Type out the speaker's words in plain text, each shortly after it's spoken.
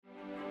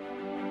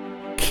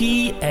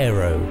Key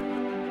Aero,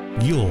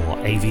 your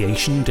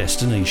aviation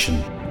destination.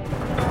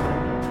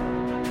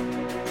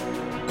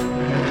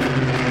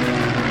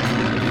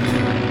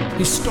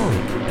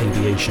 Historic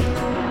aviation.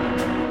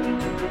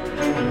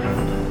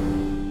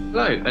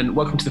 Hello and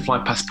welcome to the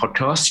FlyPast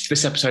podcast. For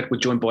this episode, we're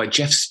joined by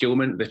Jeff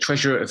Skillman, the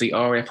Treasurer of the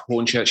RAF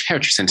Hornchurch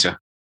Heritage Centre.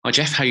 Hi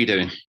Jeff, how are you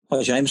doing?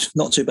 Hi James,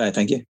 not too bad,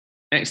 thank you.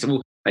 Excellent.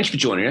 Well, thank you for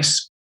joining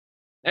us.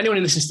 Anyone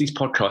who listens to these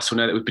podcasts will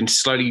know that we've been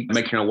slowly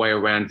making our way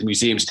around the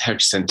museums and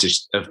heritage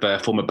centres of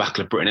former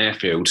Battle of Britain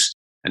airfields,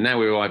 and now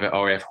we arrive at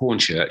RAF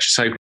Hornchurch.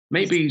 So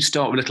maybe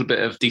start with a little bit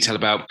of detail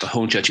about the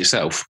Hornchurch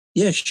itself.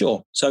 Yeah,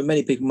 sure. So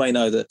many people may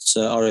know that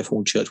RAF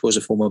Hornchurch was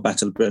a former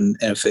Battle of Britain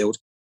airfield.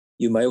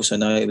 You may also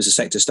know it was a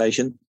sector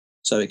station,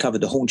 so it covered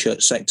the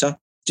Hornchurch sector,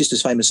 just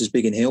as famous as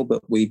Biggin Hill,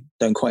 but we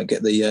don't quite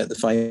get the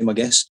fame, I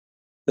guess.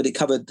 But it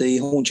covered the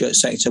Hornchurch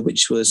sector,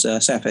 which was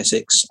South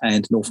Essex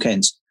and North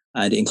Kent.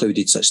 And it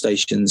included such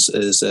stations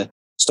as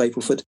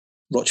Stapleford,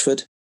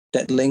 Rochford,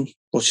 Detling,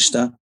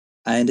 Rochester,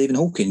 and even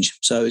Hawkinge.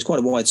 So it's quite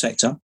a wide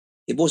sector.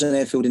 It was an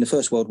airfield in the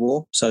First World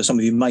War. So some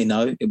of you may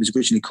know it was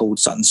originally called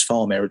Sutton's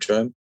Farm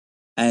Aerodrome.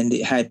 And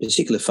it had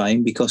particular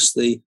fame because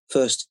the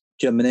first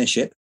German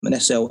airship, an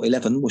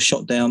SL-11, was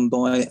shot down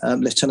by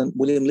Lieutenant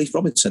William Leaf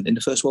Robinson in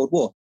the First World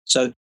War.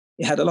 So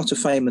it had a lot of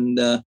fame from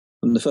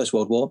the First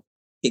World War.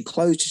 It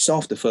closed just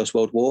after the First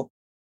World War,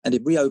 and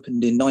it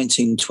reopened in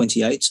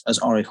 1928 as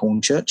RAF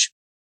Hornchurch,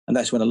 and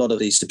that's when a lot of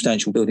these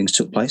substantial buildings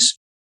took place.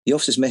 The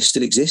officers' mess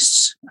still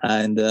exists,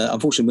 and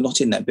unfortunately we're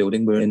not in that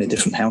building, we're in a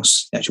different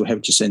house, the actual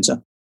Heritage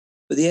Centre.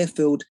 But the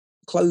airfield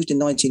closed in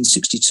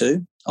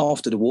 1962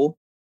 after the war,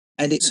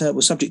 and it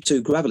was subject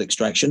to gravel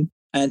extraction,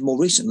 and more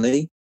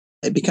recently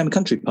it became a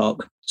country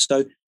park.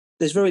 So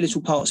there's very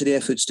little parts of the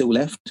airfield still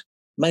left.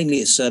 Mainly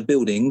it's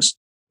buildings,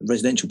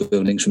 residential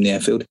buildings from the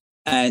airfield,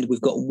 and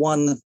we've got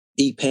one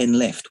E-pen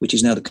left, which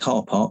is now the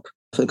car park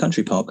for the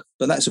country park.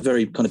 But that's a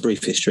very kind of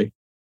brief history.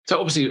 So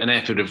obviously an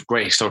airfield of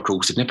great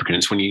historical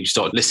significance when you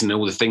start listening to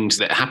all the things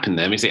that happened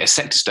there. Is it a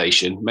sector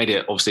station? Made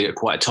it obviously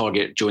quite a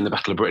target during the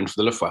Battle of Britain for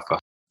the Luftwaffe.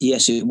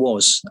 Yes, it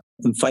was.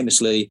 And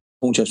famously,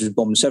 Hornchurch was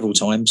bombed several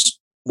times.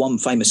 One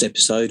famous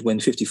episode when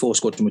 54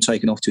 Squadron were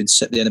taken off to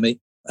intercept the enemy,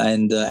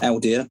 and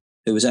Aldir,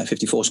 who was at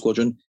 54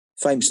 Squadron,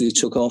 famously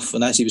took off,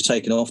 and as he was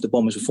taking off, the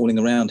bombers were falling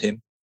around him,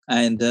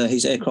 and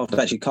his aircraft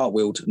actually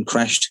cartwheeled and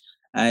crashed,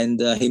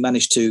 and he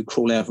managed to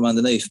crawl out from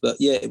underneath. But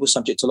yeah, it was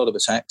subject to a lot of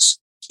attacks.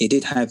 It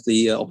did have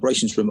the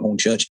operations room at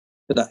Hornchurch,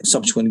 but that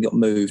subsequently got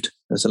moved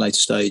at a later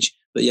stage.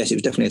 But yes, it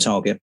was definitely a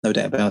target, no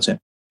doubt about it.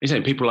 You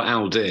know, people like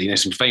Aldir,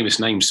 some famous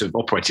names have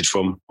operated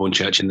from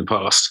Hornchurch in the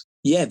past.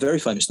 Yeah, very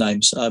famous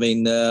names. I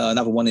mean,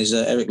 another one is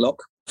Eric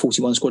Locke,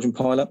 41 Squadron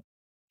pilot,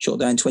 shot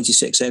down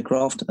 26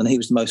 aircraft, and he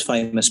was the most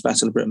famous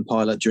Battle of Britain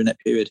pilot during that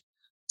period.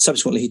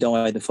 Subsequently, he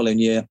died the following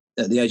year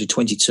at the age of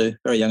 22,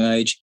 very young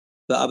age.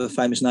 But other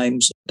famous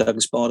names,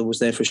 Douglas Bader was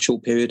there for a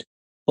short period.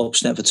 Bob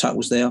Stepford-Tutt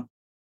was there.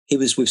 He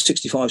was with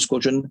 65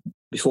 Squadron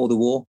before the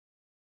war.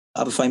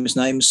 Other famous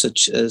names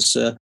such as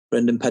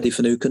Brendan Paddy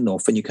Finucane, or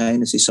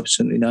Finucane as he's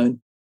subsequently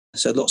known.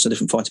 So lots of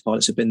different fighter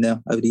pilots have been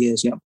there over the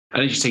years, yeah.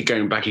 And as you say,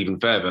 going back even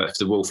further to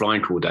the Royal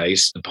Flying Corps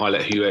days, the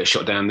pilot who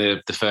shot down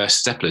the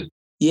first Zeppelin.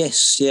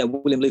 Yes, yeah,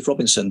 William Leaf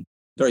Robinson,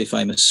 very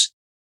famous.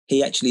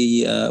 He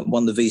actually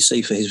won the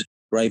VC for his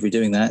bravery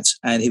doing that,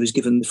 and he was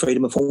given the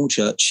Freedom of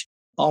Hornchurch.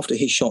 After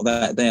he shot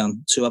that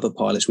down, two other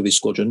pilots with his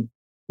squadron,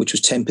 which was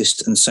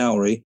Tempest and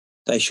Sowry,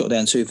 they shot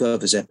down two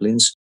further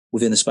Zeppelins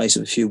within the space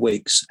of a few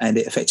weeks, and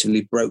it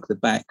effectively broke the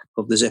back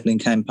of the Zeppelin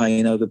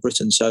campaign over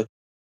Britain. So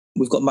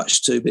we've got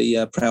much to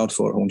be proud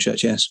for at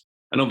Hornchurch, yes.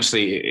 And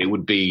obviously it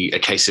would be a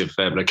case of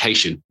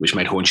location, which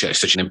made Hornchurch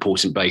such an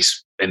important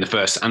base in the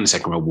First and the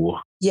Second World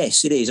War.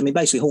 Yes, it is. I mean,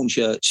 basically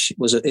Hornchurch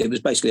was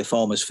basically a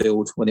farmer's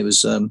field when it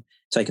was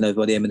taken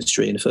over by the Air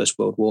Ministry in the First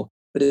World War.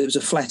 But it was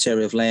a flat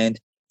area of land.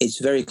 It's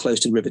very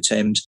close to the River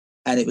Thames,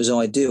 and it was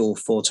ideal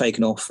for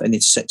taking off and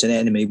intercepting an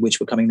enemy which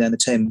were coming down the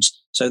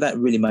Thames. So that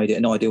really made it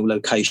an ideal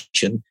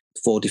location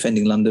for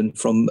defending London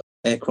from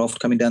aircraft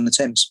coming down the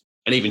Thames.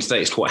 And even today,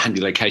 it's quite a handy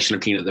location.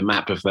 Looking at the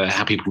map of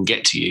how people can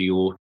get to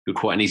you, you're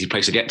quite an easy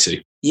place to get to.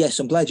 Yes,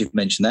 I'm glad you've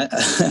mentioned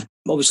that.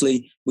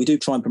 Obviously, we do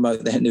try and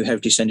promote the new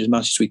Heritage Centre as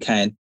much as we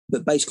can,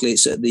 but basically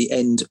it's at the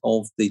end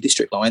of the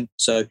district line.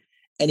 So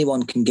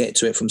anyone can get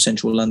to it from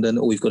central London.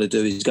 All you've got to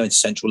do is go into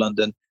central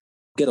London,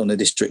 get on the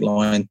district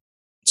line,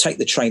 take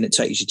the train that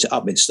takes you to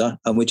Upminster,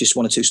 and we're just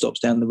 1 or 2 stops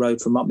down the road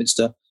from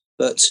Upminster.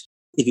 But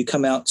if you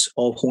come out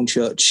of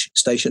Hornchurch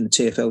Station, the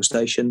TfL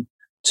station,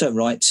 turn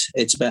right,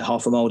 it's about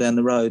half a mile down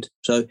the road.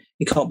 So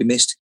it can't be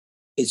missed.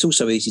 It's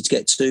also easy to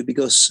get to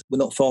because we're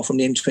not far from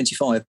the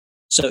M25.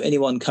 So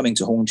anyone coming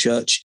to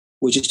Hornchurch,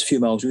 we're just a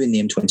few miles within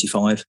the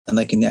M25 and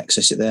they can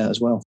access it there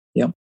as well.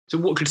 Yeah. So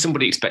what could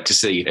somebody expect to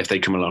see if they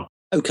come along?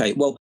 Okay,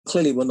 well,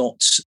 clearly we're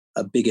not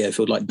a big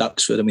airfield like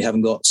Duxford and we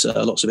haven't got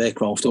lots of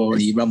aircraft or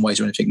any runways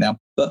or anything now.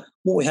 But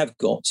what we have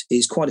got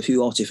is quite a few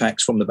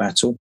artefacts from the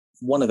battle.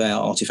 One of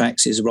our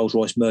artefacts is a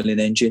Rolls-Royce Merlin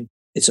engine.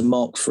 It's a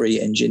Mark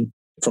III engine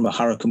from a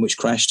Hurricane which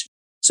crashed.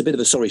 It's a bit of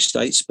a sorry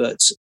state, but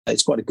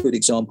it's quite a good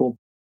example.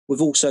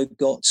 We've also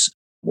got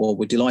Well,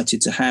 we're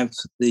delighted to have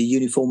the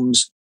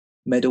uniforms,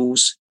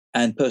 medals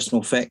and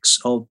personal effects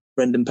of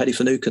Brendan Paddy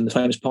Finucane, the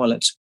famous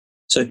pilot.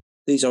 So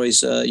these are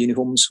his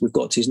uniforms. We've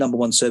got his number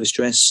 1 service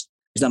dress,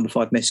 his number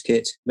 5 mess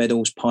kit,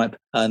 medals, pipe,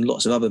 and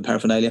lots of other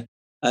paraphernalia.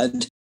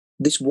 And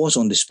this was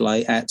on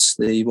display at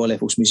the Royal Air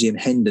Force Museum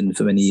Hendon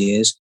for many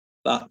years,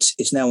 but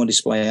it's now on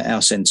display at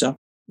our centre.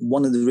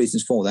 One of the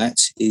reasons for that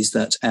is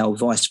that our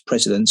vice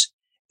president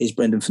is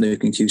Brendan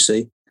Finucane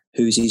QC,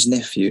 who's his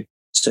nephew.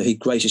 So he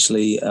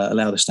graciously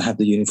allowed us to have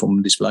the uniform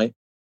on display.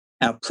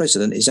 Our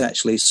president is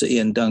actually Sir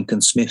Ian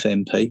Duncan Smith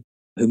MP,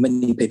 who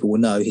many people will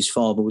know. His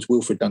father was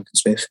Wilfred Duncan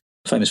Smith,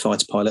 famous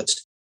fighter pilot,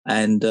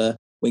 and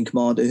wing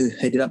commander who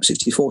headed up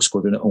 64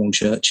 Squadron at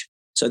Hornchurch.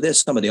 So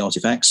there's some of the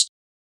artefacts.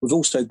 We've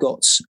also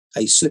got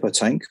a slipper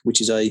tank,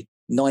 which is a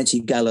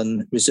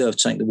 90-gallon reserve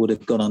tank that would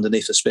have gone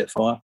underneath the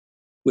Spitfire.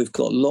 We've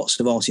got lots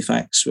of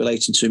artefacts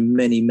relating to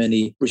many,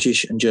 many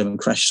British and German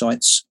crash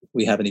sites.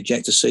 We have an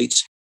ejector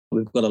seat.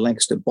 We've got a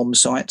Lancaster bomb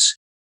site,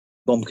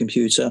 bomb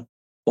computer,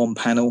 bomb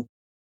panel,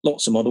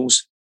 lots of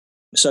models.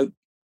 So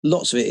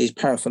lots of it is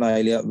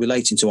paraphernalia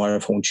relating to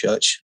RAF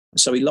Hornchurch.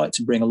 So we like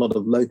to bring a lot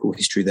of local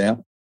history there.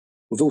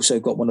 We've also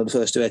got one of the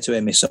first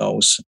air-to-air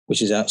missiles,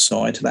 which is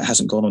outside. That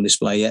hasn't gone on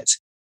display yet.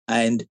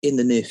 And in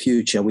the near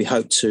future, we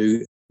hope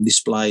to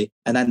display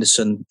an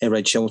Anderson air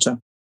raid shelter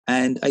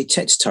and a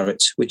TET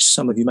turret, which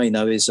some of you may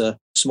know is a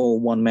small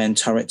one-man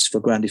turret for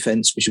ground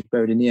defence, which is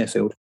buried in the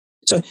airfield.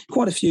 So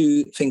quite a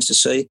few things to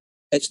see.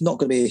 It's not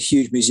going to be a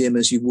huge museum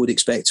as you would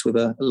expect with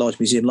a large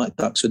museum like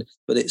Duxford,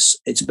 but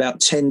it's about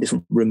 10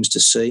 different rooms to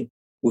see.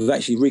 We've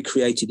actually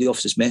recreated the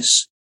officers'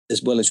 mess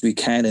as well as we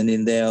can, and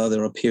in there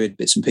are period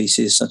bits and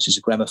pieces such as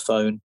a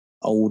gramophone,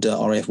 old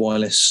RAF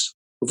wireless.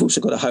 We've also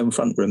got a home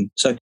front room.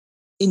 So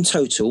in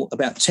total,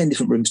 about 10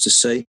 different rooms to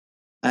see,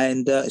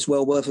 and it's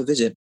well worth a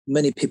visit.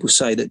 Many people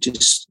say that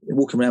just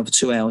walking around for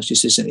 2 hours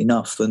just isn't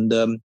enough, and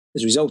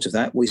as a result of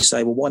that, we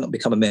say, well, why not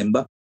become a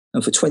member?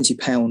 And for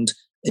 £20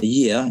 a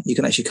year, you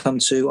can actually come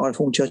to RAF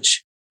Hornchurch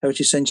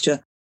Heritage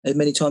Centre as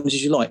many times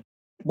as you like.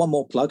 One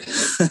more plug.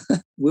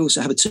 We also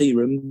have a tea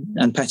room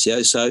and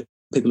patio, so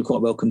people are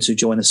quite welcome to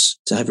join us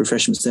to have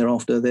refreshments there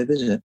after their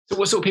visit. So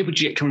what sort of people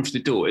do you get coming through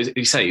the door? As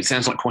you say, it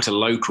sounds like quite a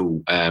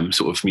local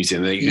sort of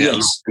museum. You get a lot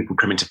of people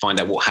coming to find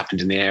out what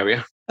happened in the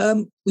area.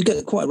 We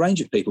get quite a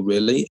range of people,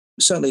 really.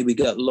 Certainly we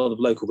get a lot of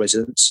local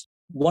residents.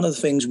 One of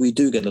the things we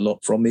do get a lot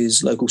from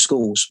is local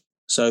schools.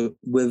 So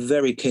we're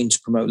very keen to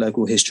promote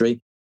local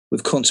history.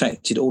 We've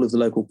contacted all of the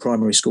local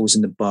primary schools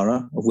in the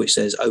borough, of which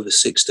there's over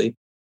 60.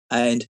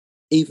 And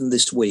even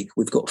this week,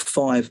 we've got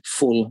 5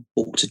 full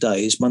booked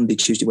days, Monday,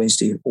 Tuesday,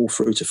 Wednesday, all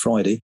through to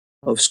Friday,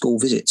 of school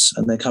visits.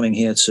 And they're coming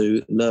here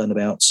to learn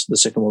about the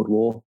Second World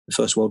War, the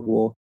First World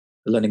War,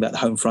 learning about the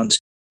home front,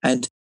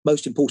 and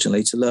most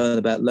importantly, to learn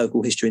about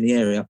local history in the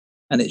area.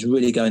 And it's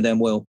really going down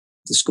well.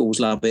 The schools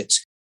love it.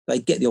 They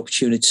get the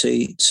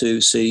opportunity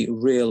to see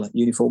real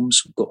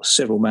uniforms. We've got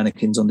several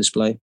mannequins on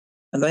display.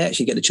 And they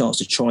actually get the chance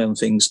to try on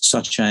things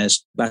such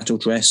as battle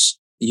dress,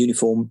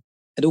 uniform,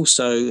 and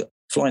also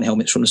flying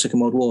helmets from the Second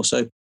World War.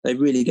 So they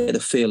really get a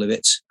feel of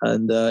it,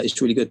 and it's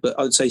really good. But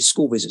I would say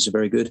school visits are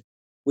very good.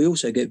 We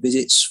also get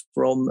visits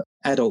from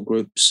adult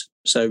groups,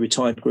 so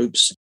retired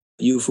groups,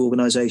 youth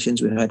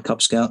organisations. We've had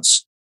Cub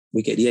Scouts.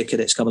 We get the Air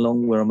Cadets come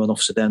along, where I'm an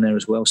officer down there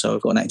as well, so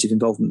I've got an active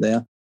involvement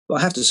there. But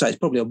I have to say, it's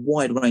probably a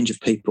wide range of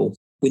people.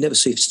 We never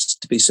cease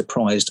to be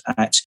surprised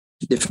at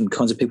the different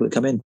kinds of people that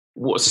come in.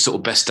 What's the sort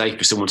of best day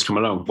for someone to come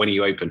along? When are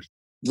you open?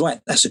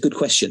 Right, that's a good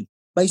question.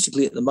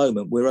 Basically, at the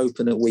moment, we're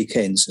open at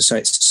weekends. So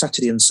it's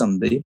Saturday and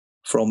Sunday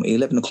from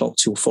 11 o'clock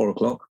till 4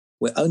 o'clock.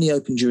 We're only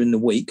open during the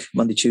week,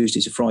 Monday, Tuesday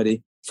to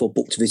Friday, for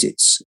booked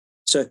visits.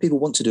 So if people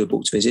want to do a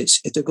booked visit,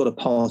 if they've got a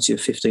party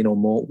of 15 or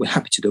more, we're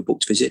happy to do a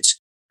booked visit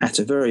at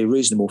a very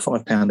reasonable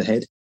 £5 a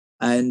head.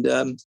 And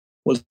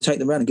we'll take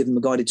them around and give them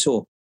a guided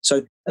tour.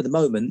 So at the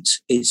moment,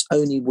 it's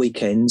only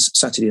weekends,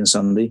 Saturday and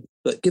Sunday.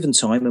 But given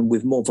time and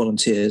with more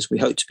volunteers, we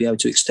hope to be able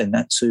to extend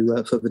that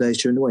to further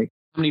days during the week.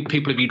 How many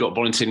people have you got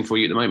volunteering for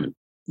you at the moment?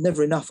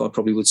 Never enough, I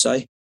probably would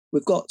say.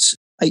 We've got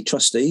 8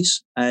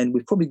 trustees, and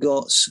we've probably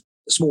got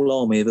a small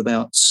army of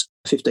about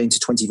 15 to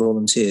 20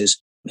 volunteers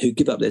who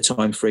give up their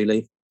time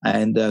freely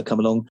and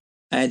come along.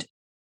 And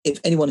if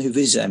anyone who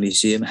visits our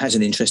museum has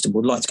an interest and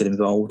would like to get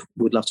involved,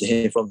 we'd love to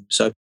hear from them.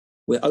 So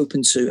we're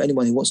open to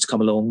anyone who wants to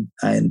come along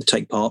and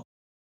take part.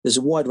 There's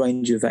a wide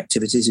range of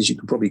activities, as you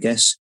can probably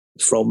guess,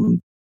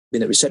 from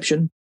being at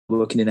reception,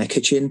 working in our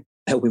kitchen,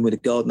 helping with the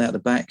garden out the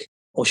back,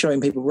 or showing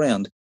people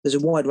around. There's a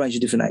wide range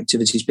of different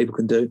activities people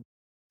can do.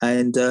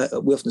 And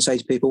we often say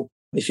to people,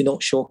 if you're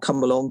not sure,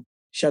 come along,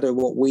 shadow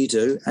what we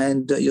do,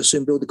 and you'll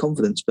soon build the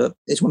confidence. But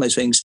it's one of those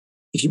things,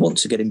 if you want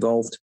to get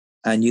involved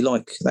and you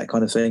like that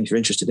kind of thing, if you're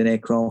interested in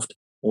aircraft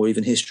or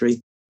even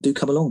history, do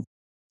come along.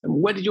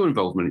 And where did your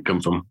involvement come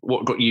from?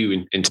 What got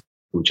you into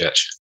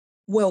Hornchurch?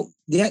 Well,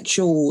 the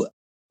actual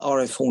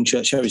RAF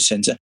Hornchurch Heritage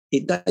Centre,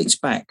 it dates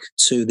back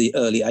to the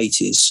early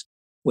 80s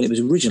when it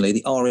was originally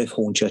the RAF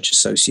Hornchurch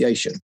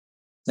Association.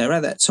 Now,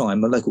 around that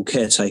time, a local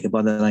caretaker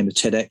by the name of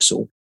Ted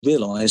Exel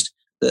realised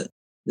that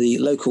the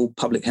local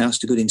public house,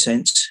 to good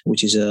intent,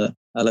 which is a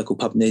a local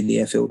pub near the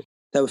airfield.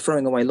 They were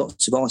throwing away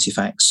lots of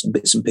artefacts and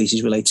bits and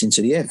pieces relating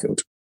to the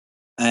airfield.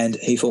 And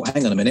he thought,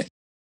 hang on a minute,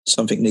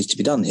 something needs to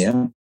be done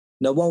here.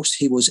 Now, whilst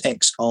he was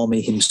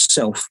ex-army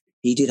himself,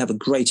 he did have a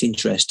great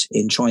interest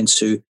in trying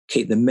to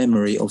keep the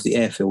memory of the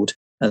airfield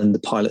and the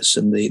pilots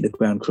and the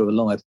ground crew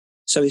alive.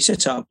 So he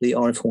set up the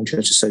RAF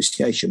Hornchurch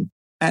Association.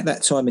 At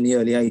that time in the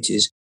early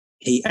 80s,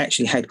 he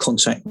actually had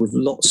contact with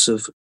lots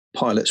of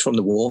pilots from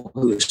the war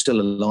who were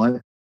still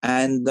alive,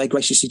 and they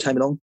graciously came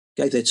along,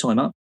 gave their time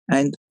up,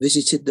 and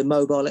visited the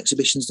mobile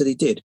exhibitions that he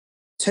did.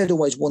 Ted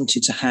always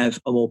wanted to have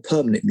a more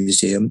permanent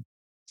museum,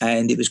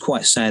 and it was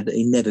quite sad that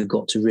he never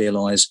got to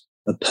realise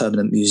a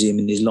permanent museum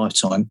in his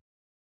lifetime.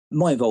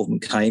 My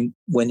involvement came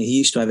when he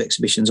used to have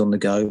exhibitions on the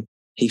go.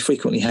 He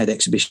frequently had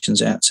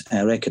exhibitions at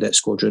our Air Cadet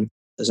Squadron.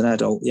 As an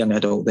adult, young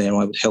adult there,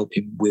 I would help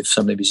him with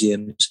some of the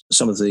museums,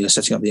 some of the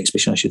setting up the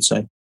exhibition, I should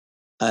say.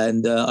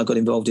 And I got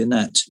involved in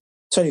that.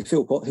 Tony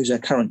Philpott, who's our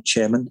current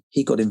chairman,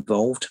 he got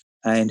involved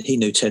and he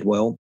knew Ted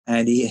well.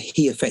 And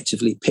he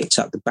effectively picked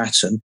up the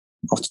baton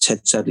after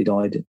Ted sadly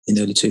died in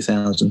early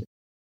 2000.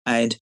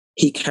 And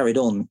he carried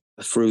on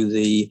through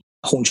the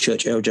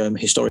Hornchurch Aerodrome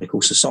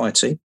Historical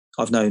Society.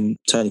 I've known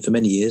Tony for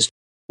many years.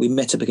 We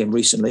met up again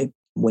recently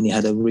when he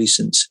had a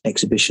recent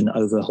exhibition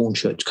over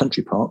Hornchurch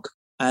Country Park.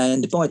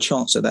 And by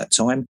chance at that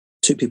time,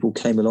 two people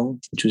came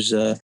along, which was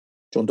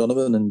John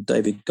Donovan and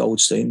David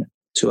Goldstein,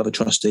 two other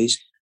trustees,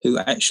 who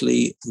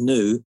actually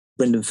knew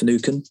Brendan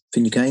Finucane,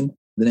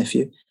 the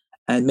nephew,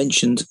 and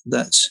mentioned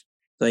that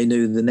they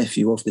knew the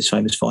nephew of this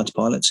famous fighter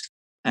pilot.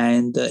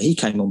 And he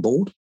came on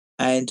board,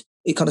 and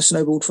it kind of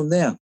snowballed from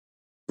there.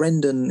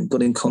 Brendan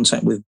got in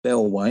contact with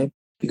Bellway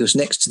because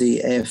next to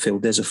the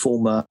airfield, there's a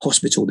former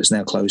hospital that's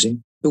now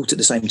closing, built at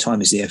the same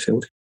time as the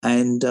airfield.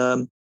 And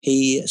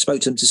he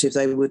spoke to them to see if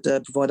they would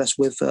provide us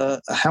with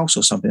a house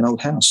or something, an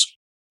old house.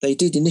 They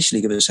did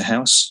initially give us a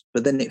house,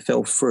 but then it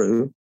fell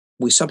through.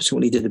 We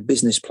subsequently did a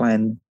business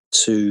plan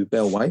to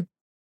Bellway,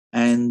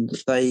 and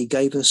they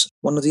gave us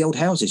one of the old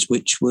houses,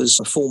 which was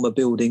a former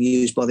building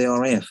used by the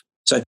RAF.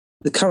 So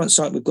the current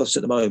site we've got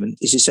at the moment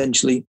is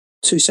essentially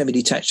two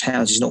semi-detached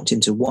houses knocked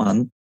into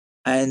one,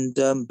 and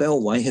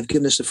Bellway have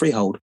given us the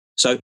freehold.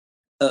 So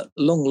at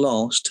long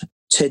last,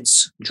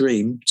 Ted's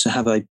dream to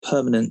have a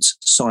permanent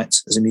site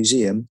as a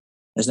museum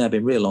has now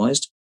been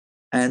realised.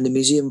 And the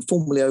museum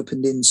formally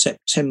opened in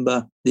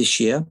September this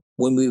year,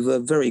 when we were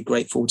very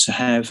grateful to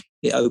have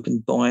it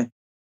opened by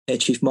Air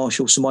Chief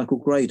Marshal Sir Michael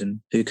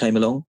Graydon, who came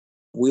along.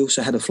 We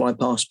also had a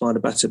FlyPast by the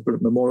Battle of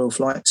Britain Memorial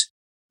Flight,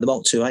 the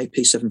Mark II-A,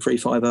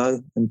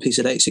 P7350 and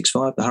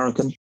PZ865, the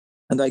Hurricane.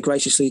 And they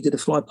graciously did a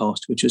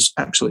FlyPast, which was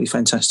absolutely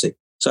fantastic.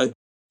 So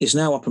it's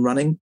now up and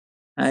running,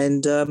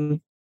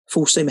 and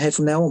full steam ahead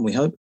from now on, we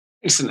hope.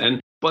 Excellent.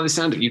 And by the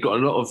sound of it, you've got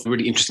a lot of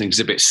really interesting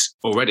exhibits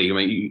already. I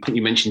mean,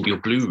 you mentioned your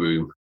Blue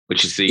Room,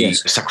 which is the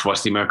sacrifice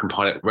of the American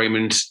pilot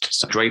Raymond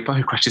Draper,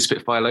 who crashed his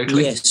Spitfire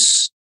locally.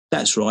 Yes,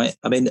 that's right.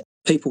 I mean,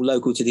 people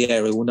local to the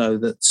area will know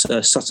that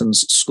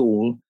Sutton's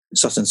school,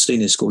 Sutton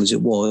Senior School as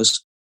it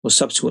was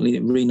subsequently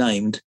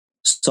renamed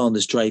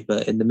Sanders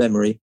Draper in the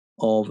memory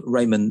of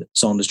Raymond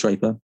Sanders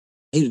Draper.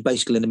 He was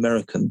basically an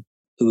American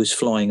who was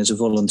flying as a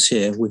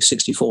volunteer with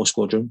 64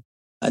 Squadron.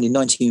 And in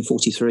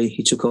 1943,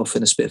 he took off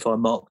in a Spitfire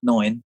Mark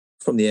IX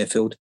from the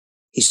airfield.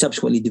 He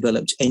subsequently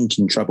developed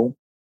engine trouble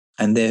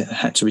and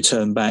had to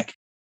return back.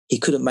 He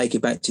couldn't make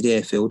it back to the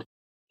airfield.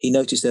 He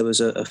noticed there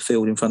was a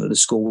field in front of the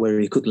school where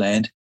he could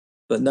land,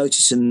 but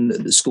noticing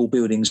that the school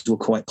buildings were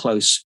quite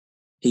close,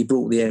 he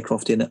brought the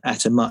aircraft in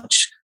at a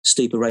much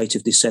steeper rate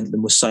of descent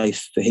than was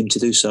safe for him to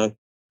do so.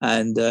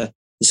 And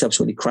he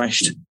subsequently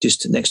crashed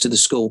just next to the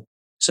school.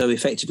 So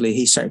effectively,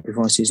 he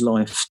sacrificed his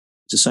life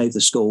to save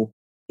the school.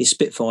 His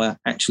Spitfire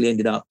actually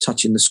ended up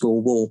touching the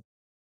school wall.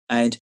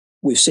 And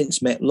we've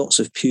since met lots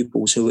of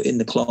pupils who were in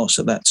the class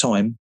at that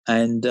time.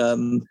 And a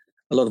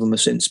lot of them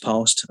have since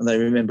passed, and they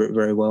remember it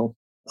very well.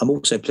 I'm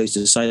also pleased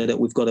to say that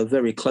we've got a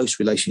very close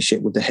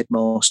relationship with the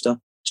headmaster,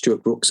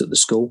 Stuart Brooks, at the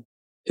school,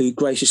 who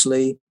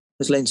graciously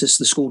has lent us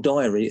the school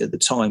diary at the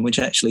time, which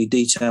actually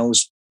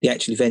details the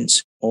actual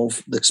events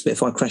of the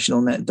Spitfire crashing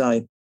on that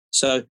day.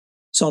 So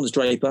Sanders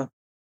Draper,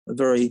 a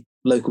very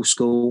local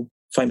school,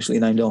 famously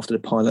named after the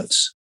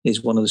pilots,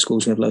 is one of the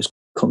schools we have close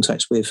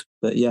contacts with.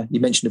 But yeah, you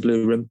mentioned the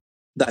Blue Room.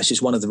 That's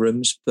just one of the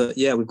rooms. But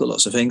yeah, we've got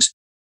lots of things.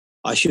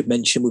 I should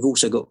mention we've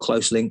also got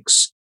close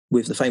links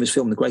with the famous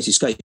film The Great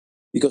Escape,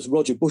 because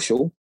Roger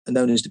Bushell,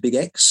 known as the Big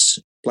X,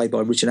 played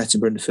by Richard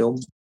Attenborough in the film,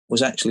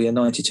 was actually a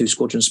 92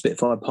 Squadron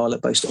Spitfire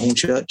pilot based at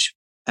Hornchurch.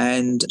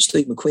 And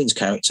Steve McQueen's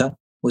character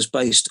was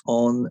based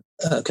on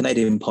a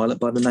Canadian pilot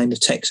by the name of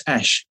Tex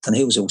Ash, and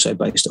he was also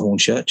based at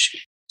Hornchurch.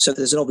 So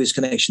there's an obvious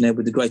connection there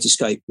with The Great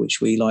Escape,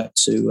 which we like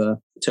to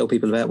tell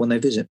people about when they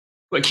visit.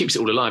 Well, it keeps it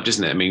all alive,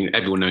 doesn't it? I mean,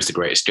 everyone knows The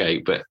Great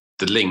Escape, but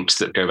the links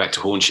that go back to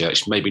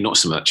Hornchurch, maybe not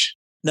so much.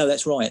 No,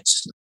 that's right.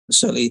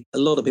 Certainly, a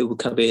lot of people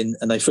come in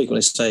and they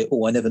frequently say,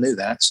 oh, I never knew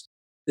that.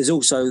 There's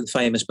also the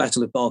famous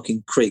Battle of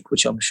Barking Creek,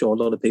 which I'm sure a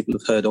lot of people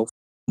have heard of,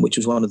 which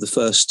was one of the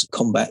first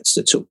combats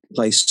that took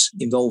place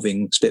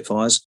involving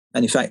Spitfires.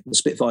 And in fact, the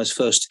Spitfire's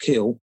first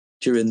kill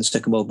during the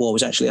Second World War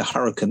was actually a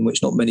hurricane,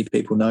 which not many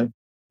people know.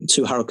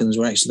 2 hurricanes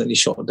were accidentally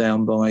shot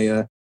down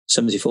by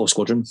 74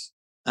 Squadron.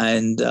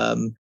 And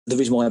the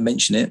reason why I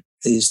mention it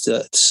is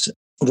that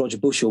Roger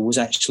Bushell was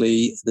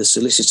actually the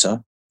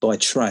solicitor by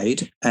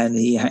trade, and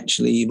he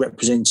actually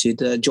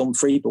represented John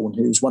Freeborn,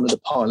 who's one of the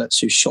pilots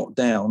who shot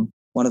down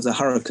one of the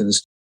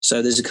hurricanes.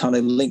 So there's a kind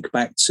of link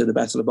back to the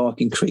Battle of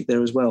Barking Creek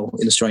there as well,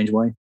 in a strange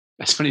way.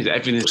 It's funny that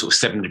everything's sort of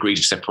 7 degrees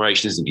of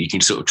separation, isn't it? You can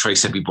sort of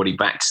trace everybody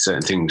back to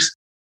certain things.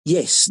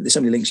 Yes, there's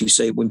so many links you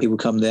see when people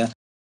come there.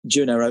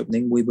 During our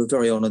opening, we were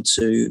very honoured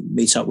to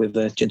meet up with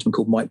a gentleman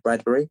called Mike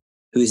Bradbury,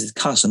 who is the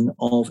cousin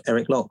of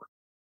Eric Locke.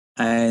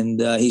 And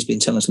he's been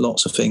telling us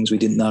lots of things we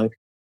didn't know.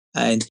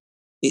 And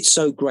it's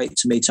so great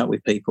to meet up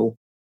with people.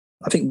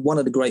 I think one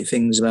of the great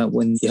things about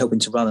when you're helping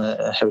to run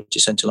a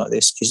heritage centre like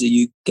this is that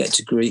you get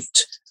to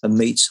greet and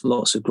meet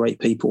lots of great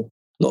people.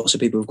 Lots of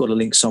people who've got a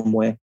link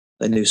somewhere.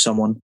 They knew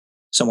someone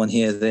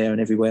here, there and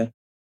everywhere.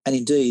 And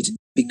indeed,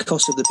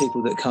 because of the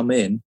people that come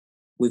in,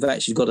 we've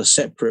actually got a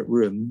separate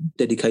room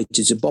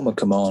dedicated to Bomber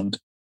Command.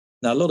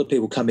 Now, a lot of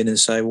people come in and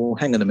say, well,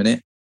 hang on a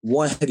minute.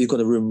 Why have you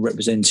got a room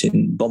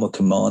representing Bomber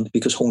Command?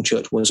 Because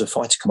Hornchurch was a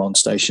fighter command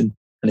station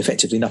and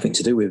effectively nothing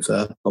to do with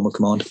Bomber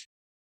Command.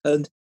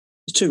 And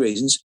there's 2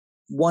 reasons.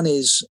 One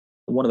is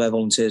one of our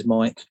volunteers,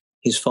 Mike,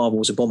 his father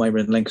was a bomber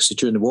in Lancaster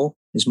during the war.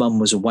 His mum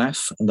was a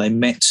WAF and they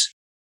met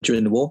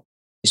during the war.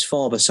 His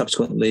father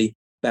subsequently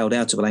bailed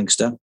out of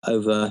Lancaster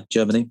over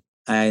Germany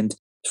and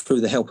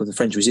through the help of the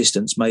French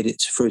resistance made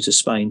it through to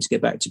Spain to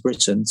get back to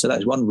Britain. So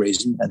that's one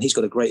reason. And he's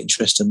got a great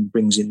interest and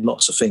brings in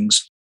lots of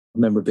things,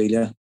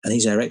 memorabilia, and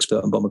he's our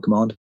expert on Bomber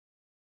Command.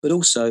 But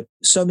also,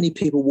 so many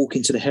people walk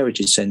into the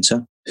Heritage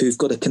Centre who've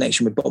got a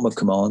connection with Bomber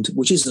Command,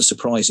 which isn't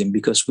surprising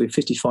because with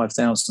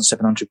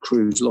 55,700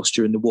 crews lost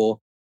during the war,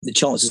 the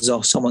chances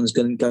are someone's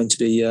going to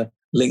be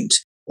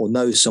linked or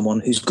knows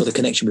someone who's got a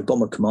connection with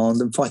Bomber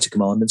Command and Fighter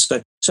Command. And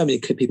so many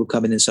people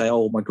come in and say,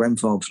 oh, my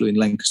grandfather flew in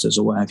Lancasters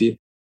or what have you.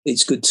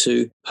 It's good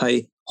to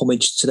pay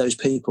homage to those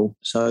people.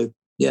 So,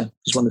 yeah,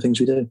 it's one of the things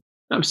we do.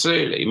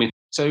 Absolutely. I mean,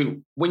 so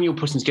when you're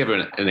putting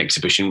together an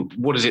exhibition,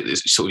 what is it that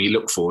sort of you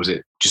look for? Is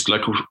it just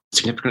local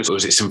significance or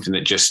is it something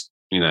that just,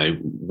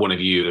 one of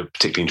you are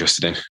particularly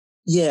interested in?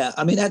 Yeah,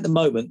 I mean, at the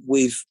moment,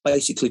 we've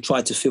basically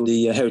tried to fill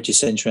the Heritage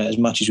Centre as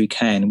much as we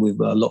can with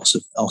lots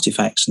of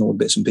artefacts and all the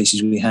bits and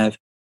pieces we have.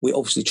 We're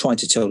obviously trying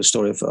to tell the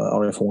story of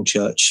RAF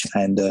Hornchurch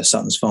and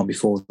Sutton's Farm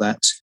before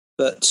that,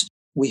 but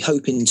we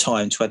hope in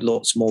time to add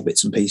lots more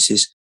bits and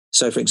pieces.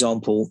 So, for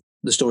example,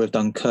 the story of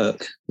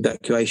Dunkirk,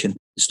 evacuation,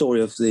 the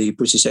story of the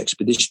British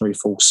Expeditionary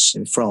Force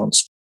in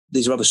France.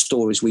 These are other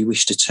stories we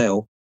wish to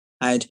tell.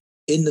 And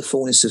in the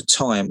fullness of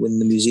time, when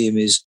the museum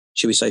is,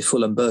 shall we say,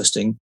 full and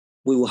bursting,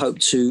 we will hope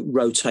to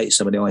rotate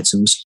some of the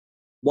items.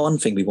 One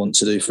thing we want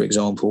to do, for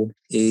example,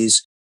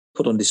 is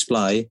put on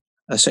display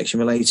a section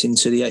relating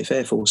to the 8th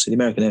Air Force, the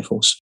American Air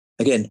Force.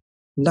 Again,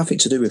 nothing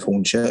to do with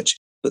Hornchurch,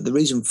 but the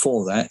reason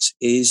for that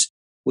is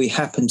we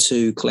happen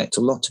to collect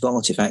a lot of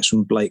artefacts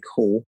from Blake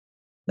Hall.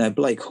 Now,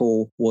 Blake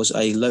Hall was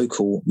a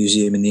local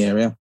museum in the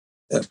area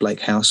at Blake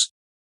House,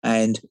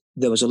 and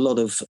there was a lot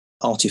of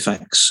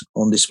artefacts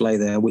on display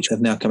there, which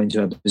have now come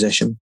into our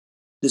possession.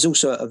 There's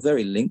also a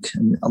very link,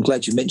 and I'm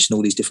glad you mentioned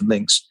all these different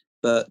links,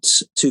 but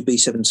 2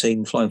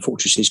 B-17 flying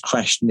fortresses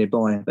crashed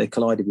nearby. They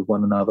collided with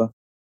one another,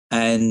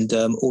 and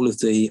all of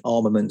the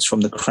armaments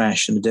from the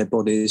crash and the dead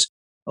bodies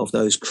of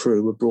those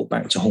crew were brought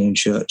back to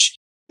Hornchurch.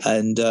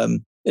 And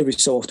every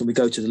so often we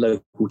go to the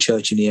local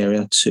church in the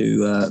area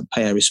to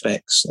pay our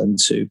respects and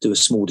to do a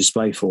small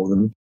display for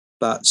them.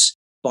 But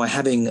by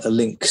having a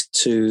link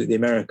to the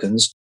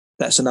Americans,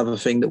 that's another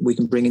thing that we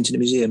can bring into the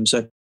museum.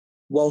 So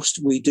whilst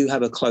we do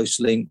have a close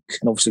link,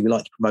 and obviously we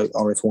like to promote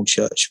RAF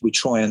Hornchurch, we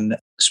try and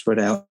spread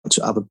out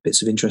to other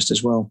bits of interest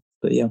as well.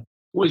 But yeah.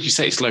 What did you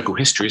say? It's local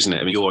history, isn't it?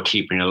 I mean, you're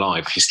keeping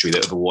alive history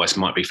that otherwise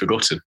might be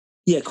forgotten.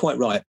 Yeah, quite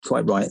right.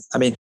 Quite right. I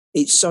mean,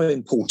 it's so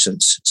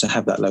important to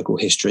have that local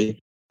history.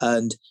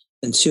 And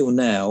until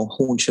now,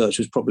 Hornchurch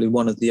was probably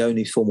one of the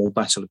only formal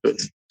Battle of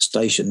Britain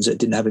stations that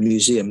didn't have a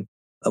museum.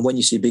 And when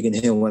you see Biggin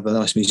Hill have a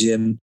nice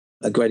museum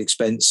at great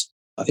expense,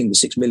 I think it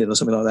was 6 million or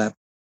something like that,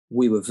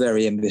 we were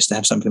very envious to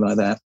have something like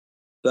that.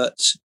 But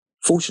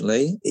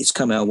fortunately, it's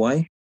come our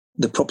way.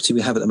 The property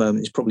we have at the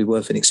moment is probably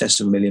worth in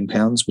excess of £1 million,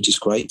 which is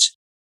great.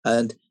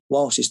 And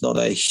whilst it's not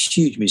a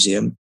huge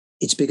museum,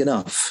 it's big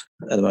enough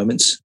at the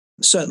moment.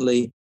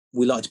 Certainly,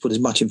 we like to put as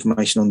much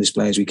information on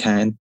display as we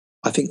can.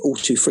 I think all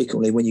too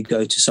frequently when you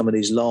go to some of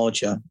these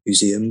larger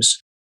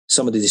museums,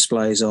 some of the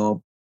displays are,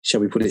 shall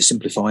we put it,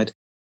 simplified.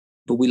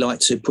 But we like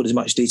to put as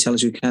much detail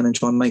as we can and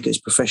try and make it as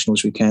professional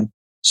as we can.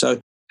 So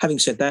having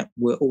said that,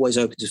 we're always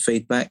open to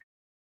feedback.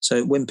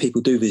 So when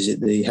people do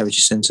visit the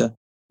Heritage Centre,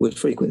 we'll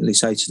frequently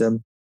say to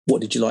them,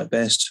 what did you like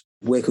best?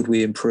 Where could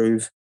we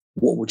improve?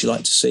 What would you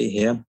like to see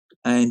here?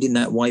 And in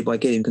that way, by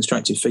getting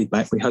constructive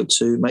feedback, we hope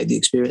to make the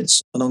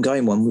experience an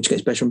ongoing one, which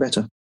gets better and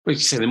better. Well, you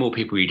say the more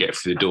people you get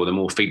through the door, the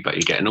more feedback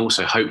you get. And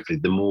also, hopefully,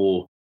 the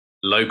more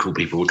local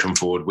people will come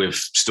forward with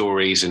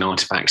stories and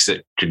artefacts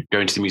that could go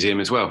into the museum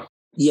as well.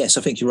 Yes,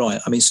 I think you're right.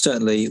 I mean,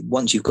 certainly,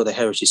 once you've got a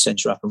Heritage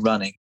Centre up and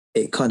running,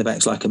 it kind of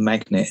acts like a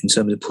magnet in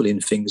terms of pulling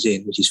things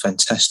in, which is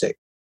fantastic.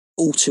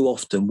 All too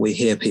often we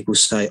hear people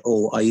say,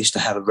 oh, I used to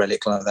have a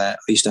relic like that.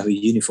 I used to have a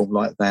uniform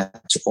like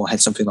that, or I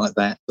had something like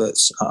that, but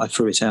I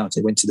threw it out.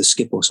 It went to the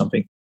skip or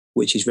something,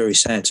 which is very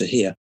sad to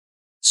hear.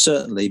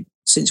 Certainly,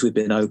 since we've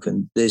been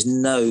open, there's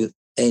no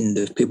end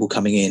of people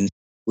coming in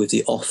with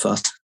the offer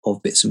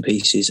of bits and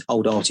pieces,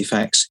 old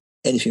artefacts,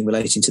 anything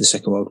relating to the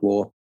Second World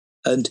War.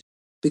 And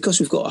because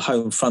we've got a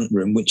home front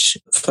room which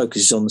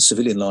focuses on the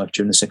civilian life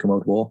during the Second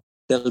World War,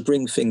 they'll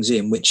bring things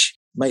in which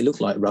may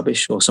look like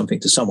rubbish or something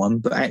to someone,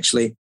 but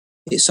actually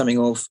it's something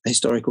of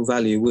historical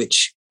value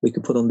which we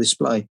could put on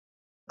display.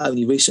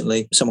 Only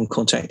recently, someone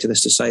contacted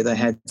us to say they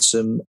had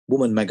some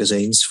woman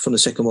magazines from the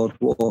Second World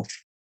War,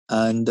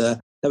 and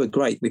they were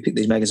great. We picked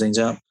these magazines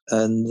up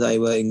and they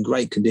were in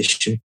great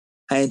condition.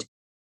 And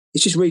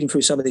it's just reading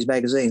through some of these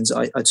magazines.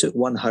 I took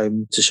one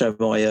home to show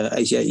my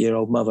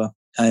 88-year-old mother,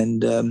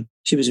 and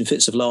she was in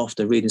fits of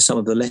laughter reading some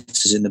of the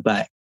letters in the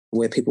back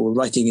where people were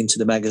writing into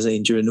the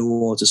magazine during the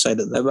war to say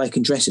that they were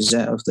making dresses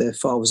out of their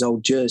father's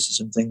old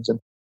jerseys and things. And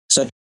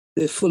so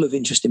they're full of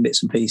interesting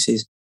bits and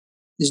pieces.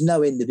 There's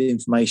no end of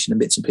information and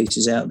bits and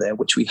pieces out there,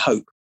 which we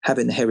hope,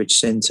 having the Heritage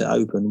Centre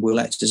open, will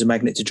act as a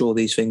magnet to draw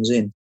these things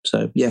in.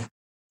 So, yeah,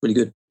 really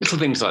good. Little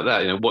things like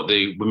that, what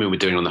the women were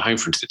doing on the home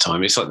front at the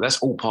time, it's like that's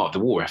all part of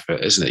the war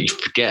effort, isn't it? You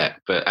forget,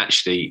 but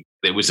actually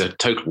there was a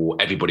total war.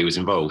 Everybody was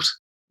involved.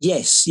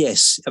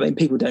 Yes. I mean,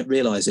 people don't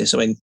realise this. I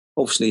mean,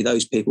 obviously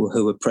those people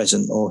who were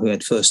present or who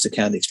had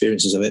first-hand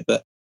experiences of it,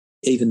 but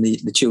even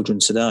the children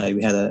today,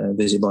 we had a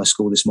visit by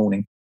school this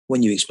morning,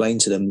 when you explain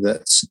to them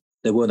that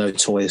there were no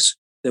toys,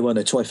 there were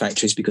no toy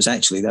factories because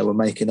actually they were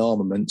making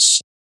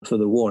armaments for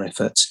the war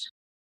effort,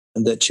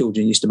 and that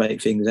children used to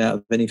make things out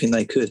of anything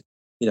they could.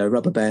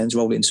 Rubber bands,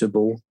 roll it into a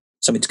ball,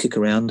 something to kick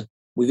around.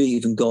 We've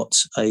even got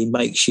a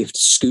makeshift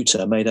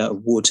scooter made out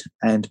of wood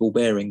and ball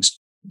bearings.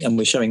 And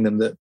we're showing them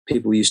that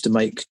people used to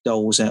make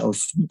dolls out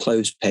of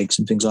clothes pegs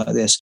and things like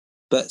this.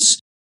 But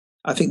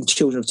I think the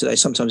children of today,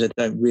 sometimes they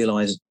don't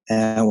realise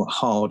how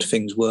hard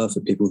things were for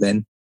people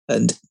then.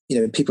 And,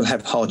 people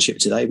have hardship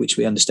today, which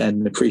we understand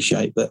and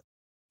appreciate, but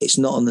it's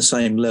not on the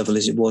same level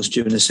as it was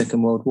during the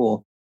Second World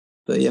War.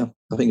 But yeah,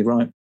 I think you're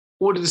right.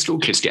 What did the school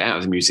kids get out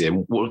of the museum?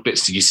 What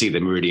bits did you see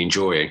them really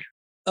enjoying?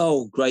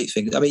 Oh, great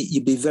things. I mean,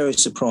 you'd be very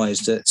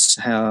surprised at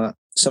how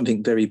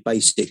something very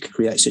basic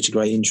creates such a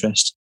great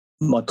interest.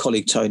 My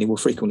colleague Tony will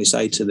frequently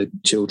say to the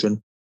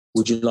children,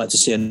 would you like to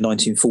see a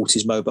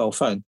 1940s mobile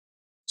phone?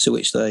 To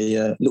which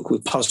they look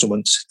with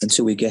puzzlement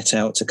until we get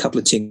out a couple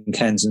of tin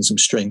cans and some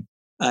string.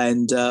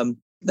 And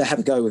they have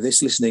a go with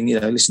this, listening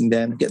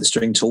down, get the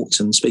string taut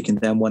and speaking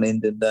down one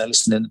end and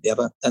listening at the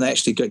other, and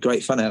actually get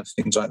great fun out of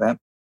things like that.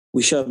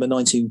 We show them a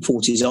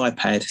 1940s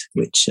iPad,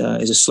 which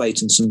is a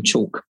slate and some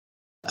chalk,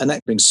 and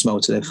that brings a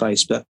smile to their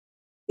face. But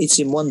it's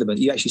in wonderment.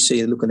 You actually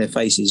see a look on their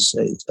faces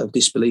of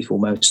disbelief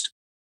almost.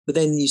 But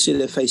then you see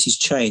their faces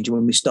change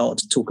when we start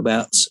to talk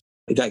about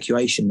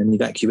evacuation and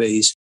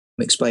evacuees,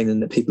 explaining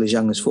that people as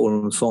young as 4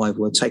 and 5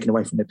 were taken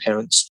away from their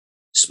parents,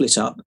 split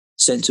up,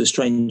 sent to a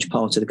strange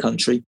part of the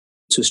country,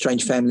 to a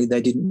strange family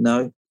they didn't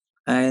know,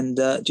 and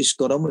just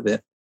got on with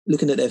it.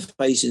 Looking at their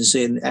faces and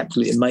seeing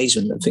absolute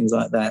amazement and things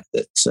like that,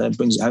 that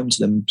brings it home to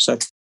them. So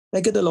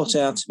they get a lot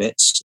out of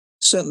it.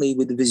 Certainly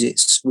with the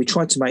visits, we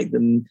try to make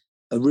them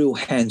a real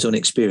hands-on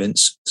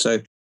experience. So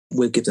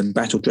we'll give them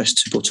battle dress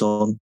to put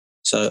on.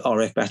 So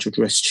RAF battle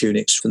dress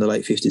tunics from the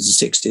late 50s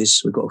and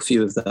 60s. We've got a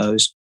few of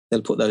those.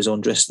 They'll put those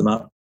on, dress them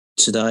up.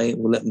 Today,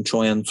 we'll let them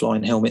try on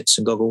flying helmets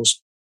and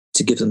goggles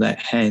to give them that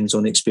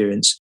hands-on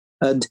experience.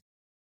 And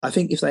I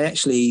think if they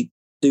actually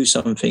do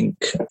something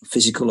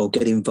physical or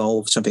get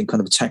involved, something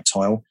kind of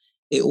tactile,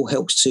 it all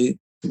helps to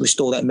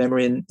restore that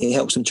memory, and it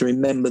helps them to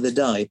remember the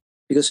day.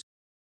 Because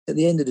at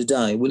the end of the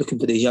day, we're looking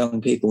for these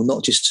young people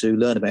not just to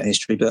learn about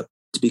history, but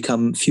to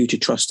become future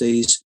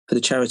trustees for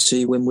the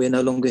charity when we're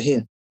no longer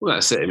here. Well,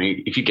 that's it. I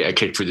mean, if you get a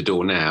kid through the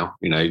door now,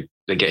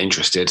 they get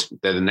interested.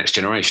 They're the next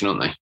generation,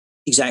 aren't they?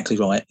 Exactly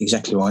right. At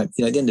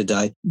the end of the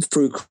day,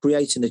 through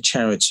creating a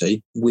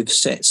charity, we've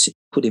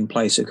put in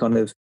place a kind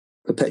of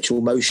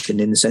perpetual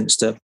motion in the sense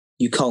that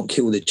you can't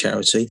kill the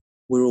charity.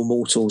 We're all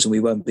mortals and we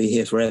won't be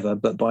here forever.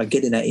 But by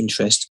getting that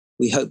interest,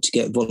 we hope to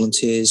get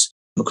volunteers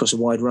across a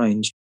wide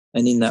range.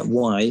 And in that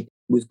way,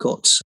 we've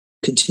got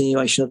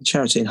continuation of the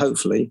charity and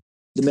hopefully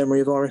the memory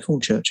of RAF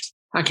Hornchurch.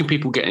 How can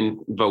people get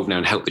involved now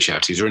and help the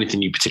charity? Is there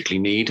anything you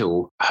particularly need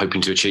or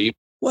hoping to achieve?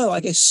 Well, I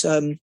guess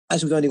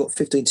as we've only got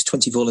 15 to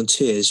 20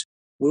 volunteers,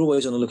 we're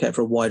always on the lookout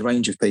for a wide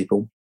range of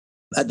people.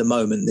 At the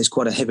moment, there's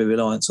quite a heavy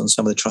reliance on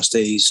some of the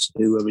trustees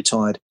who are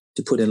retired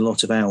to put in a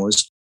lot of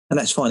hours, and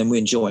that's fine and we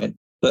enjoy it.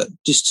 But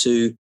just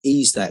to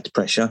ease that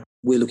pressure,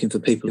 we're looking for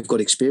people who've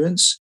got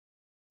experience,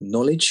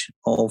 knowledge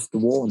of the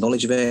war,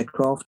 knowledge of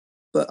aircraft.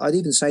 But I'd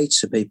even say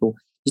to people,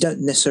 you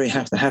don't necessarily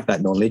have to have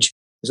that knowledge.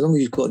 As long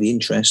as you've got the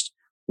interest,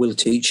 we'll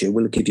teach you,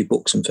 we'll give you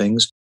books and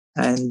things,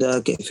 and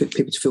get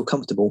people to feel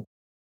comfortable.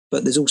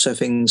 But there's also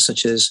things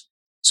such as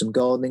some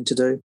gardening to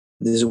do.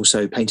 There's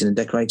also painting and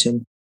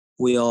decorating.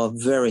 We are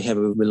very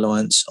heavily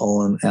reliant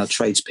on our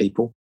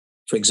tradespeople.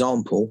 For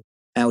example,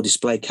 our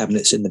display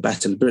cabinets in the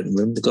Battle of Britain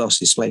room, the glass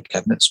display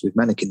cabinets with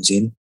mannequins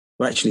in,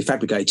 were actually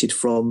fabricated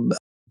from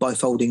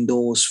bifolding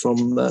doors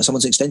from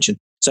someone's extension.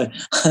 So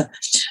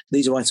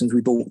these are items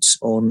we bought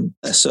on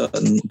a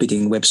certain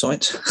bidding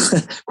website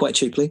quite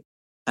cheaply.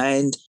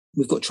 And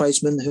we've got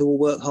tradesmen who will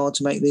work hard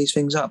to make these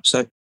things up.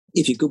 So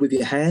if you're good with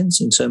your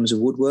hands in terms of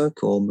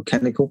woodwork or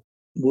mechanical,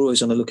 we're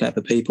always on the lookout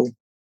for people.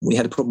 We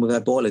had a problem with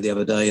our boiler the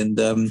other day, and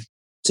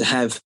to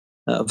have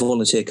a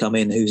volunteer come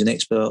in who's an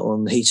expert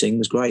on heating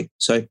was great.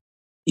 So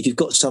if you've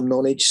got some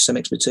knowledge, some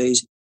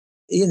expertise, at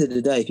the end of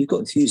the day, if you've got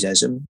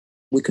enthusiasm,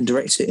 we can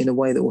direct it in a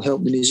way that will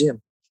help the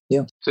museum.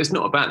 Yeah. So it's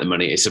not about the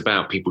money; it's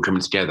about people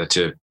coming together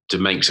to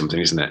make something,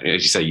 isn't it?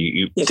 As you say,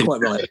 you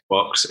quite right.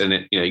 Box, and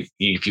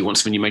if you want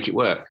something, you make it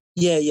work.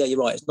 Yeah, you're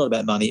right. It's not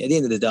about money. At the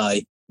end of the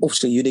day,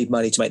 obviously, you need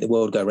money to make the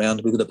world go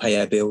round. We've got to pay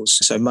our bills,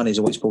 so money is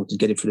always important to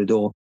get it through the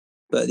door.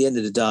 But at the end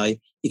of the day,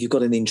 if you've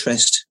got an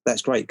interest,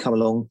 that's great. Come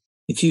along.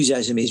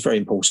 Enthusiasm is very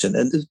important,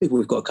 and the people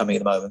we've got coming at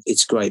the moment,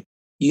 it's great.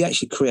 You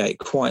actually create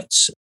quite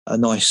a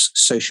nice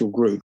social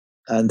group,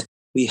 and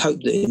we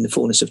hope that in the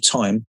fullness of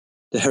time,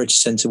 the Heritage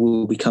Centre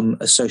will become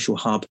a social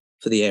hub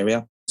for the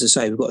area. As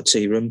I say, we've got a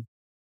tea room,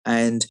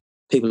 and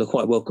people are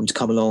quite welcome to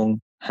come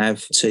along,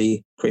 have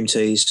tea, cream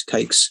teas,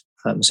 cakes,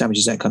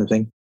 sandwiches, that kind of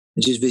thing,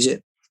 and just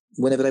visit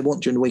whenever they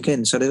want during the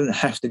weekend. So they don't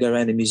have to go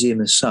around the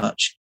museum as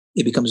such.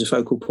 It becomes a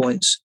focal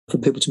point for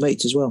people to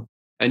meet as well.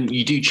 And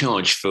you do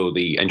charge for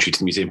the entry to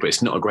the museum, but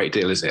it's not a great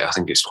deal, is it? I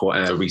think it's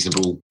quite a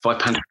reasonable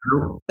 £5.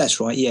 That's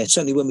right, yeah.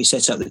 Certainly when we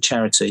set up the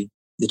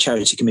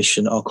Charity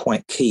Commission are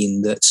quite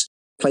keen that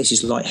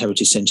places like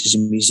heritage centres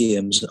and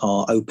museums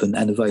are open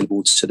and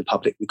available to the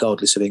public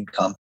regardless of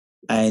income.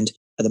 And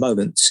at the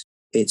moment,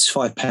 it's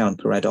 £5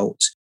 per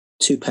adult,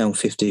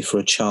 £2.50 for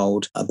a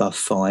child above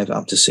 5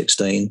 up to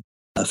 16.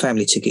 A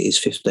family ticket is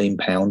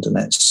 £15, and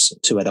that's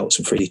 2 adults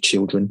and 3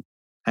 children.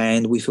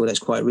 And we feel that's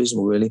quite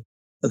reasonable, really.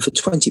 And for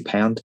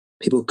 £20,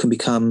 people can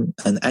become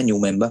an annual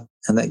member,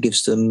 and that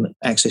gives them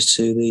access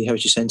to the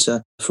Heritage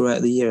Centre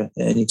throughout the year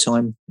at any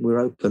time we're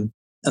open.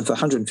 And for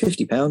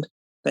 £150,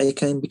 they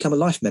can become a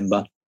life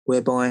member,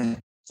 whereby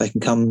they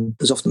can come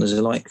as often as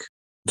they like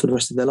for the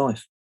rest of their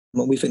life.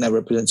 And we think that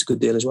represents a good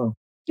deal as well.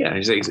 Yeah,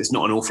 it's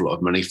not an awful lot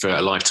of money for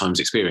a lifetime's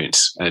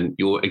experience, and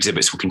your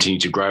exhibits will continue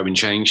to grow and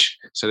change,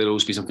 so there'll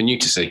always be something new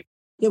to see.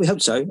 Yeah, we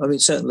hope so. I mean,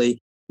 certainly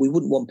we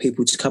wouldn't want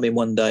people to come in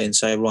one day and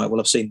say, right, well,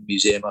 I've seen the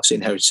museum, I've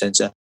seen Heritage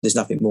Centre, there's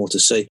nothing more to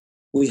see.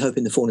 We hope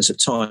in the fullness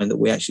of time that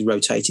we actually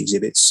rotate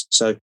exhibits.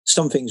 So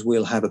some things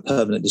we'll have a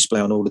permanent display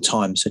on all the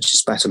time, such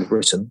as Battle of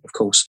Britain, of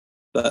course,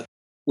 but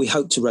we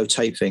hope to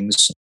rotate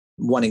things.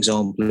 One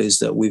example is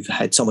that we've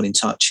had someone in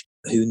touch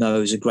who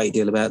knows a great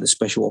deal about the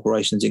Special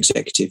Operations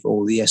Executive,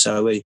 or the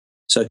SOE.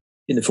 So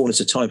in the fullness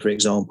of time, for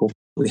example,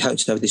 we hope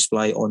to have a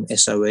display on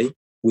SOE.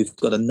 We've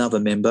got another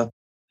member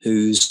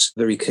who's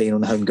very keen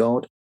on the Home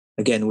Guard.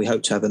 Again, we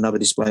hope to have another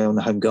display on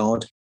the Home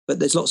Guard. But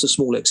there's lots of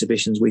small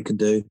exhibitions we can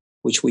do,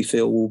 which we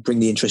feel will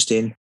bring the interest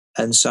in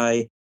and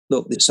say,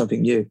 look, there's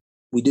something new.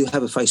 We do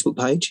have a Facebook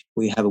page.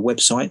 We have a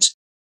website,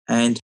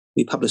 and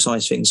we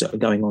publicise things that are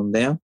going on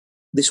there.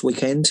 This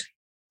weekend,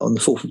 on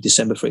the 4th of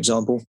December, for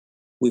example,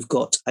 we've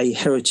got a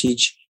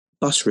heritage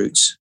bus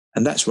route,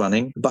 and that's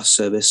running a bus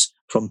service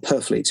from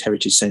Purfleet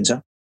Heritage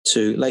Centre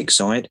to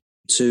Lakeside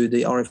to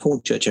the RAF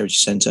Hornchurch Heritage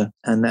Centre,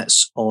 and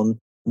that's on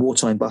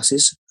wartime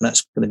buses, and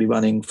that's going to be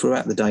running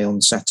throughout the day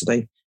on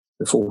Saturday,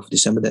 the 4th of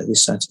December,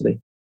 this Saturday.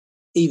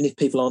 Even if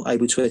people aren't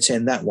able to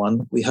attend that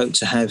one, we hope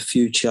to have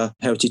future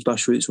heritage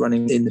bus routes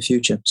running in the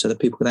future so that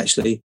people can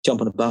actually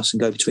jump on a bus and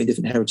go between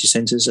different heritage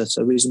centres at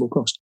a reasonable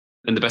cost.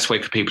 And the best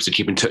way for people to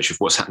keep in touch with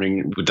what's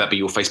happening, would that be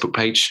your Facebook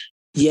page?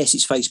 Yes,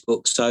 it's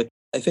Facebook. So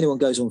if anyone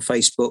goes on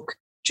Facebook,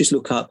 just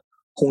look up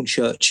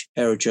Hornchurch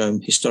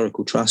Aerodrome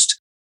Historical Trust.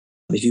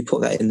 If you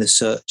put that in the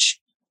search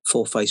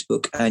for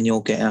Facebook, and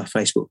you'll get our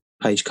Facebook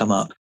page come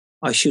up.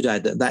 I should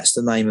add that that's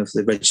the name of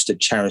the registered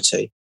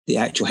charity. The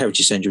actual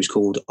Heritage Centre is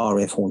called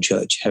RAF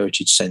Hornchurch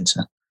Heritage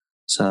Centre.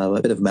 So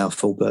a bit of a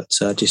mouthful, but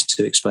just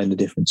to explain the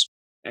difference.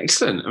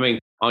 Excellent. I mean,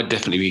 I'd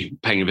definitely be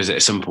paying a visit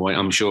at some point.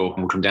 I'm sure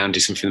we'll come down and do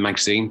something for the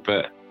magazine,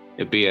 but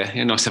it'd be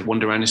nice to have a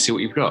wander around and see what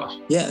you've got.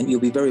 Yeah, and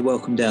you'll be very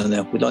welcome down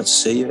there. We'd like to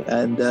see you,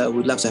 and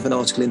we'd love to have an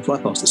article in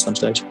FlyPast at some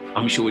stage.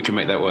 I'm sure we can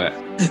make that work.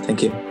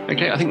 Thank you.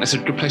 Okay, I think that's a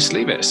good place to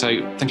leave it. So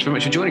thank you very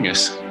much for joining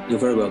us. You're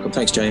very welcome.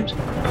 Thanks, James.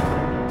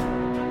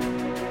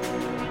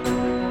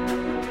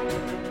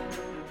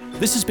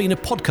 This has been a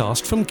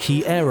podcast from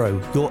Key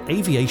Aero, your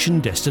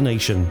aviation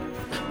destination.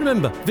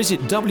 Remember, visit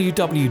www.key.aero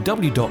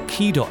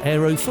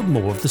for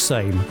more of the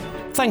same.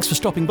 Thanks for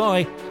stopping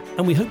by,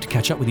 and we hope to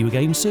catch up with you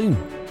again soon.